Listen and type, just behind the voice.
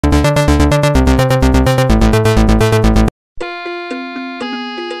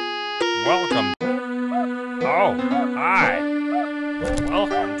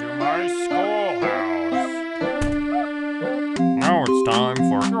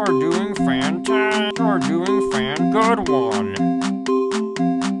You're doing fantastic. You're doing good one.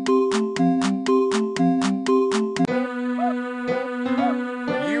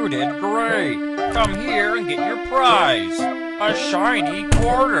 You did great. Come here and get your prize. A shiny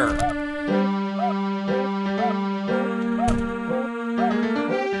quarter.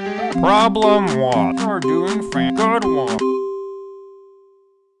 Problem 1. You're doing good one.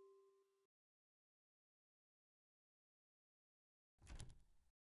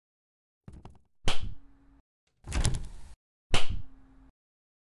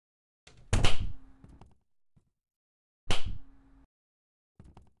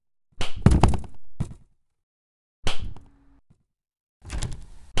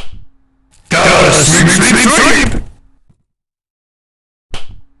 Sweep, sweep, sweep!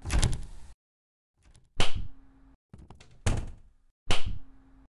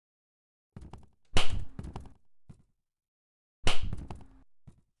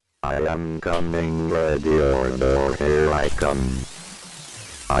 I am coming, ready or no, here I come.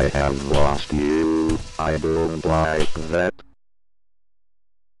 I have lost you, I don't like that.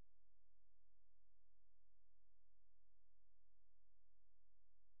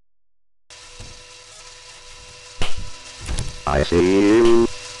 I see you,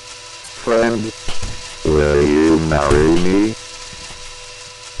 friend. Will you marry me?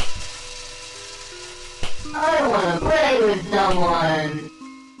 I wanna play with someone.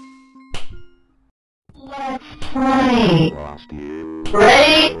 Let's play. Lost you.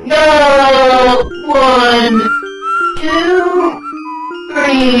 Ready? Go! 1, 2,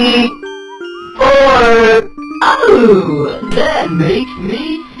 3, 4. Oh, that makes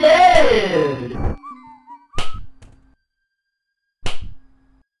me sad.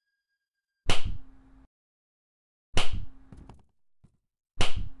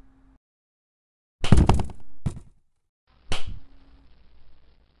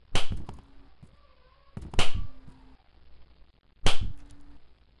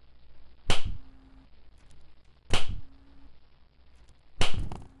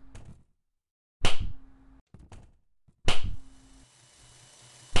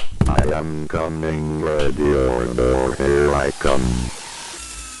 I am coming, ready or no, here I come.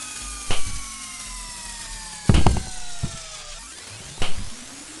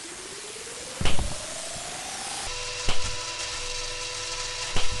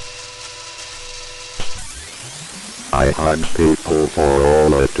 I hug people for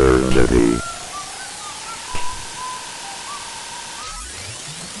all eternity.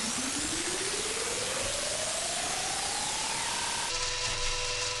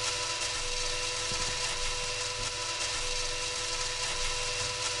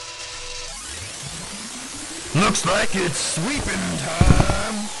 Looks like it's sweeping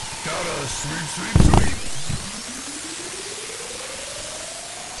time. Gotta sweep, sweep, sweep.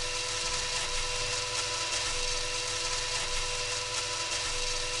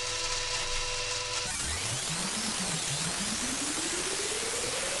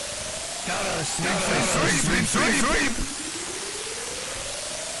 Gotta sweep, sweep, sweep, sweep.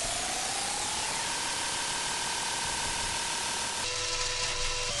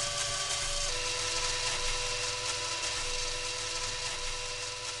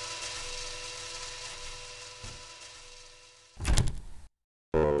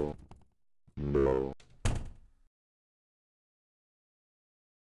 Oh, no.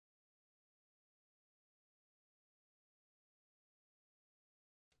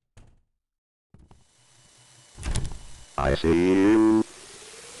 I see you,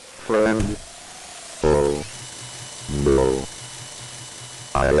 friend. Oh, no.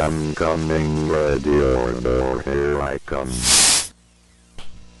 I am coming, ready or no, here I come.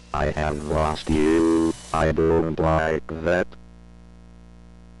 I have lost you, I don't like that.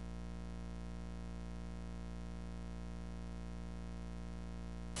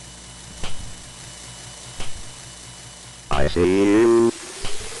 I see you,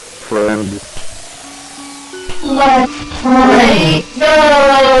 friend. Let's play.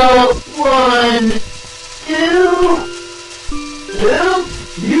 Go! 1, 2.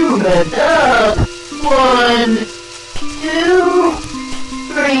 Oops, you messed up. 1, 2,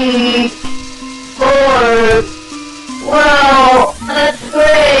 3, 4. Wow, that's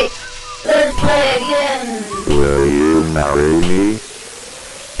great. Let's play again. Will you marry me?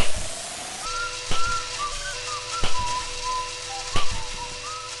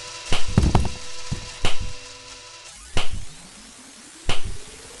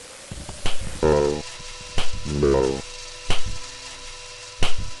 Oh, no.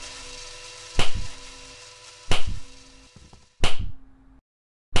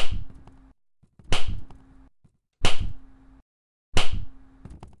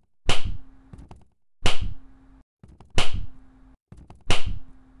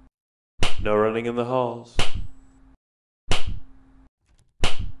 No running in the halls.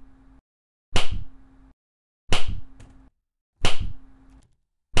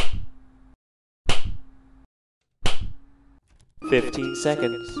 "15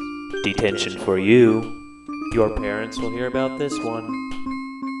 seconds. Detention for you. Your parents will hear about this one."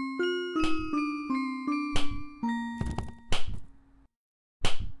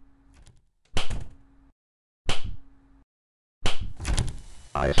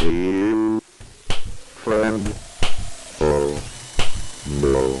 I see you, friend. Oh,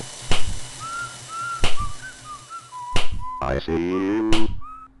 no. I see you,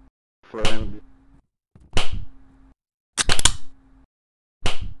 friend.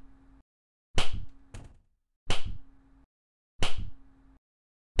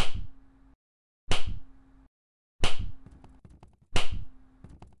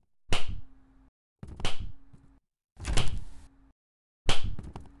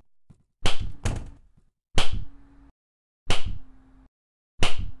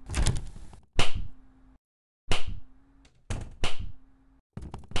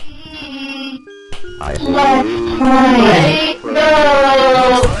 I see Let's you, play. Go.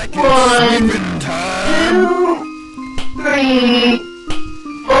 Like it's 1, sleeping time. 2, 3,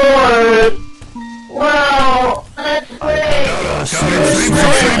 4. Well, let's play. Gotta sleep, sleep,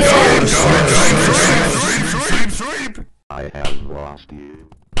 sleep, sleep, sleep, sleep, sleep. I have lost you.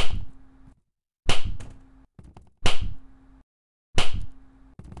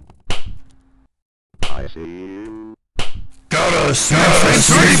 I see you, Gotta sleep,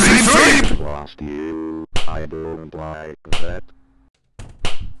 sleep, sleep, sleep. lost you. I don't like that.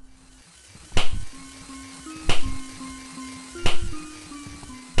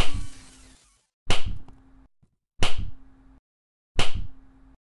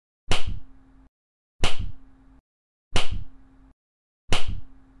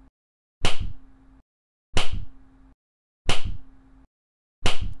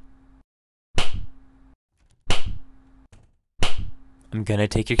 I'm gonna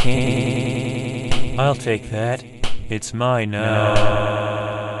take your candy. I'll take that. It's mine now.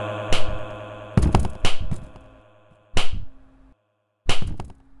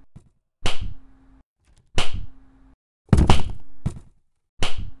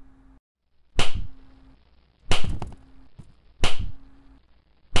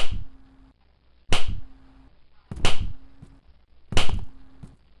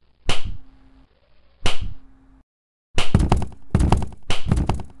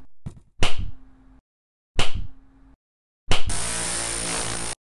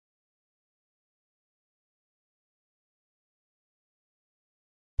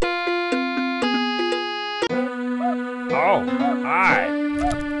 Oh, hi.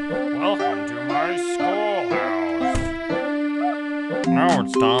 Welcome to my schoolhouse. Now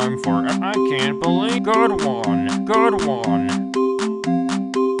it's time for I Can't Believe. Good one. Good one.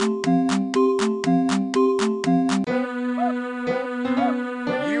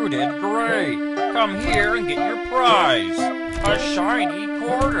 You did great. Come here and get your prize. A shiny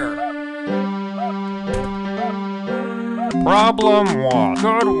quarter. Problem 1.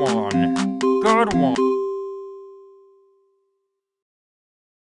 Good one. Good one.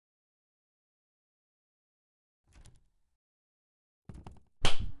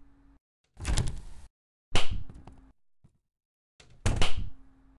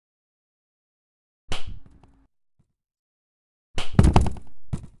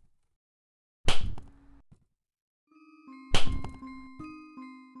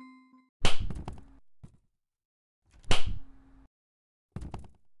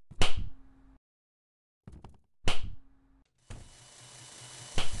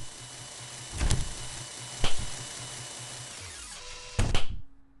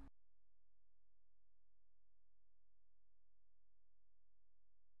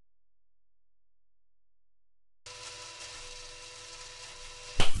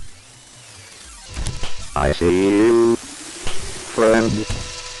 I see you, friend.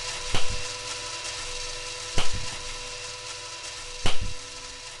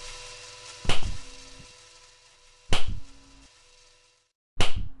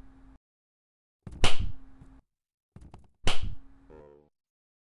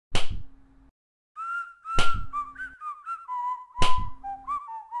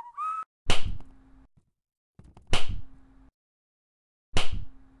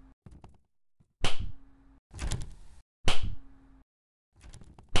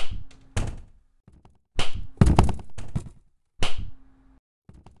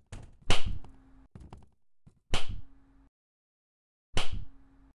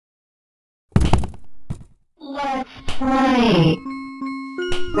 Let's play.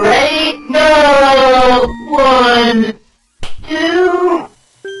 Ready? Ready, go! 1, 2,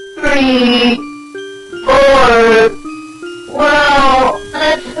 3, 4. Wow,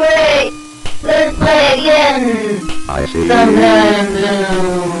 that's great! Let's play again! I see you, Sometime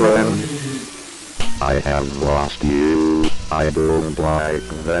soon. friend. I have lost you. I don't like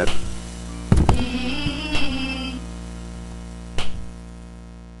that.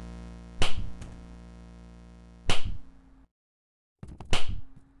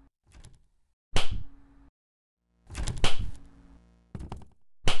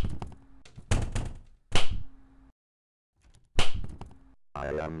 I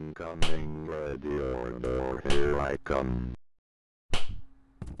am coming, ready or door, here I come.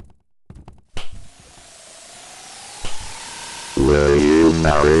 Will you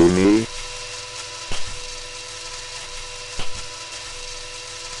marry me?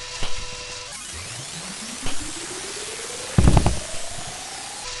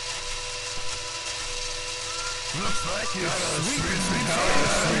 Looks like you got a sweep.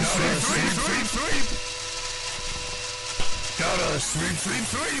 Got a sweep.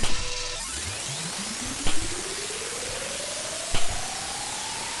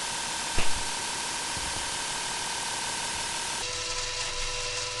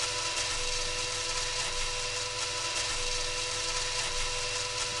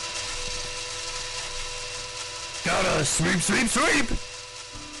 Got a sweep.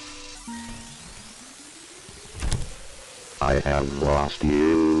 I have lost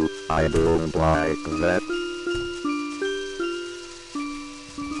you. I don't like that.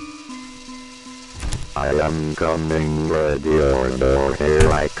 I am coming, ready or door,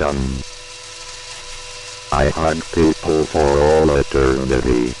 here I come. I hug people for all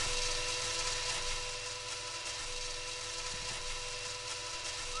eternity.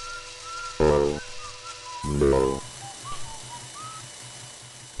 Oh, no.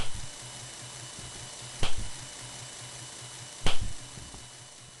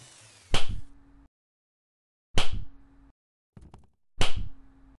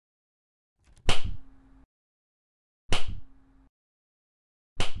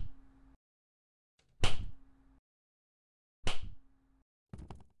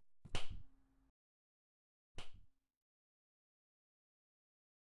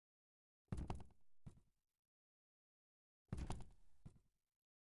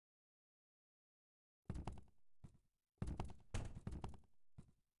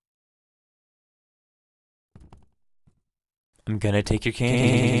 I'm gonna take your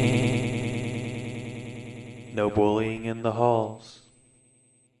candy. No bullying in the halls.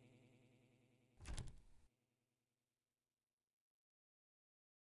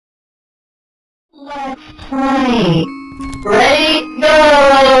 Let's play. Ready,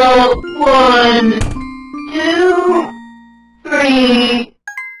 go! 1, 2, 3,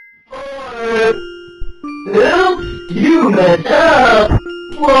 4. Oops, you messed up.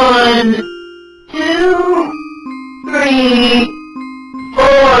 1, 2, 3,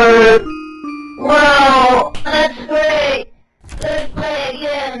 4. Wow, that's great. Let's play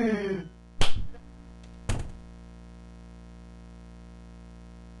again.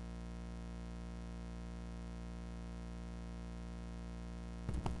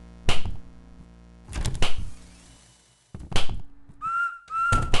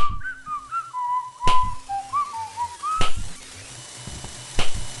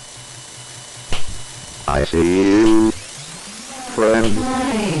 I see you, friend.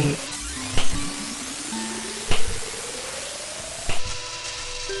 Play.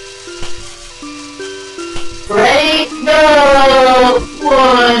 Ready, go!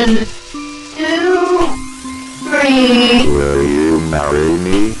 1, 2, 3. Will you marry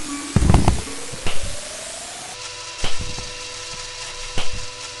me?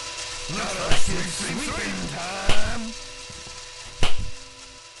 Looks like it's sweeping time.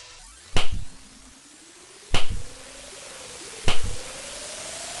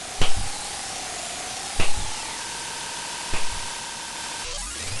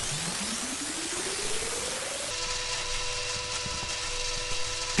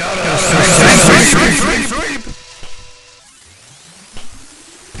 Got a sweep.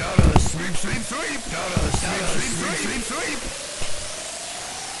 Got a sweep. Got a sweep.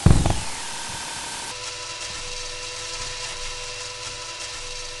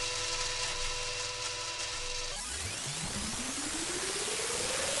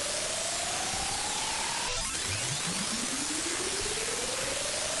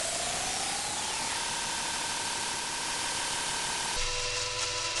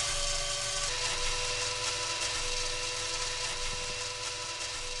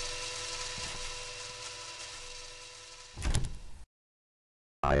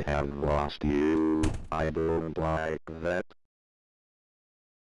 I have lost you. I don't like that.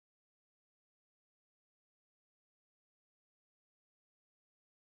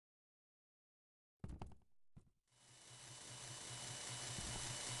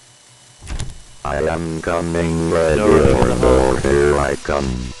 I am coming, ready or door, here I come.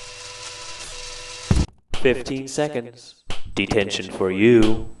 15 seconds. Detention for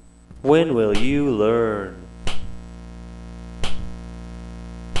you. When will you learn?